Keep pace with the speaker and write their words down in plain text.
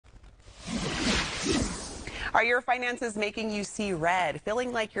Are your finances making you see red,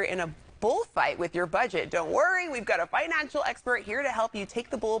 feeling like you're in a bullfight with your budget? Don't worry, we've got a financial expert here to help you take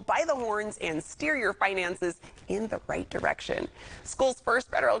the bull by the horns and steer your finances in the right direction. Schoolsfirst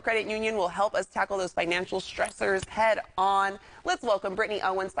Federal Credit Union will help us tackle those financial stressors head on. Let's welcome Brittney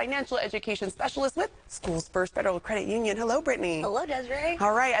Owens, financial education specialist with Schoolsfirst Federal Credit Union. Hello, Brittney. Hello, Desiree.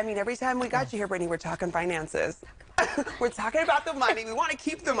 All right. I mean, every time we got you here, Brittney, we're talking finances. We're talking about the money. We want to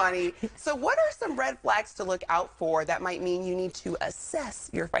keep the money. So what are some red flags to look out for that might mean you need to assess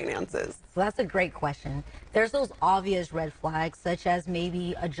your finances? So that's a great question. There's those obvious red flags, such as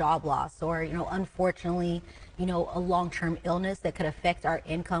maybe a job loss or, unfortunately, a long-term illness that could affect our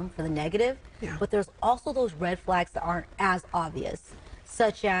income for the negative. Yeah. But there's also those red flags that aren't as obvious,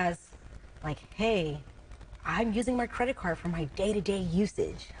 such as like, hey, I'm using my credit card for my day-to-day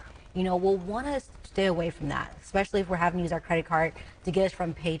usage. We'll want to stay away from that, especially if we're having to use our credit card to get us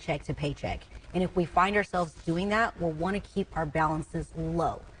from paycheck to paycheck. And if we find ourselves doing that, we'll want to keep our balances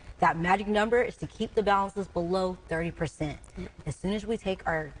low. That magic number is to keep the balances below 30%. As soon as we take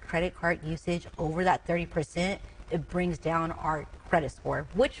our credit card usage over that 30%, it brings down our credit score,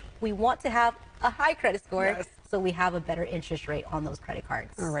 which we want to have a high credit score. Yes. So we have a better interest rate on those credit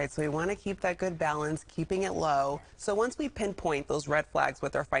cards. All right, so we want to keep that good balance, keeping it low. So once we pinpoint those red flags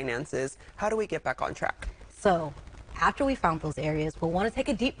with our finances, how do we get back on track? So after we found those areas, we'll want to take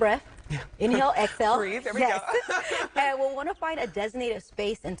a deep breath. Inhale, exhale. Breathe, there we go. And we'll want to find a designated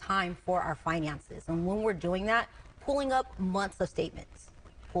space and time for our finances. And when we're doing that, pulling up months of statements.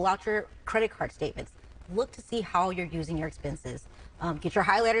 Pull out your credit card statements. Look to see how you're using your expenses. Get your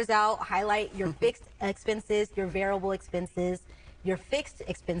highlighters out, highlight your fixed expenses, your variable expenses. Your fixed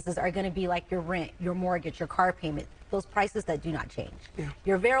expenses are going to be like your rent, your mortgage, your car payment, those prices that do not change. Yeah.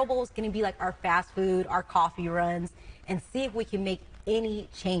 Your variable is going to be like our fast food, our coffee runs, and see if we can make any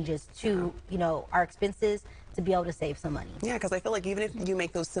changes to, our expenses to be able to save some money. Yeah, because I feel like even if you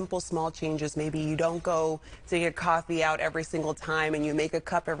make those simple, small changes, maybe you don't go to get coffee out every single time and you make a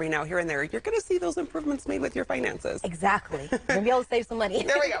cup every now here and there, you're going to see those improvements made with your finances. Exactly. You're going to be able to save some money.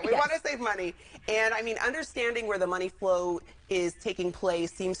 There we go. We Yes. want to save money. And I mean, understanding where the money flow is taking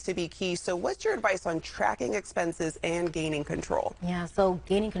place seems to be key. So what's your advice on tracking expenses and gaining control? Yeah, so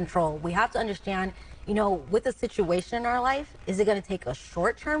gaining control. We have to understand, with the situation in our life, is it going to take a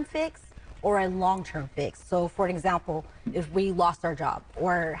short-term fix or a long-term fix? So for an example, if we lost our job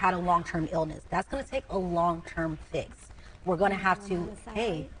or had a long-term illness, that's going to take a long-term fix. We're going to have to,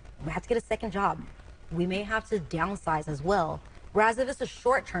 we have to get a second job. We may have to downsize as well. Whereas if it's a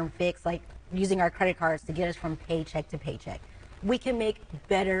short-term fix, like using our credit cards to get us from paycheck to paycheck, we can make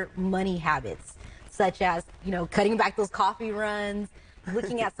better money habits, such as, cutting back those coffee runs,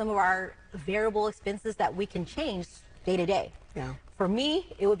 looking at some of our variable expenses that we can change day to day. Yeah. For me,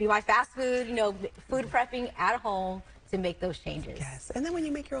 it would be my fast food, food prepping at home to make those changes. Yes, and then when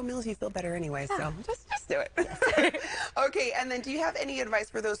you make your own meals, you feel better anyway, so just do it. Yes. Okay, and then do you have any advice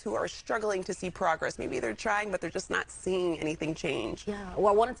for those who are struggling to see progress? Maybe they're trying, but they're just not seeing anything change. Yeah,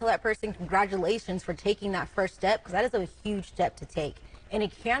 well, I want to tell that person congratulations for taking that first step, because that is a huge step to take. And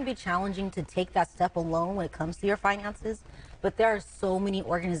it can be challenging to take that step alone when it comes to your finances, but there are so many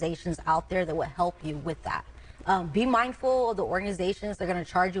organizations out there that will help you with that. Be mindful of the organizations that are going to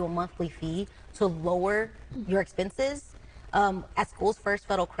charge you a monthly fee to lower your expenses. At Schoolsfirst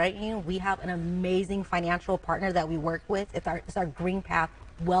Federal Credit Union, we have an amazing financial partner that we work with. It's our Green Path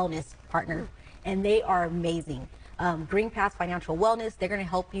Wellness partner, and they are amazing. Green Path Financial Wellness, they're going to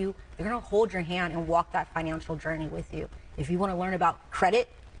help you. They're going to hold your hand and walk that financial journey with you. If you want to learn about credit,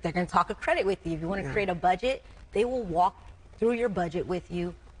 they're going to talk credit with you. If you want to create a budget, they will walk through your budget with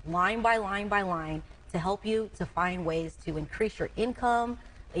you, line by line by line, to help you to find ways to increase your income,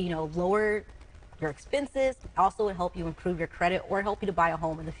 lower your expenses. Also, it'll help you improve your credit or help you to buy a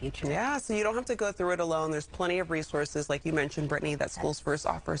home in the future. Yeah, so you don't have to go through it alone. There's plenty of resources, like you mentioned, Brittney, that Schoolsfirst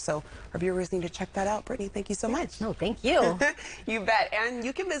offers. So our viewers need to check that out. Brittney, thank you so much. No, thank you. You bet. And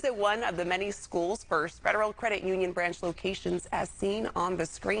you can visit one of the many Schoolsfirst Federal Credit Union branch locations as seen on the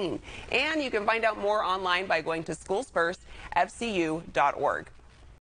screen. And you can find out more online by going to schoolsfirstfcu.org.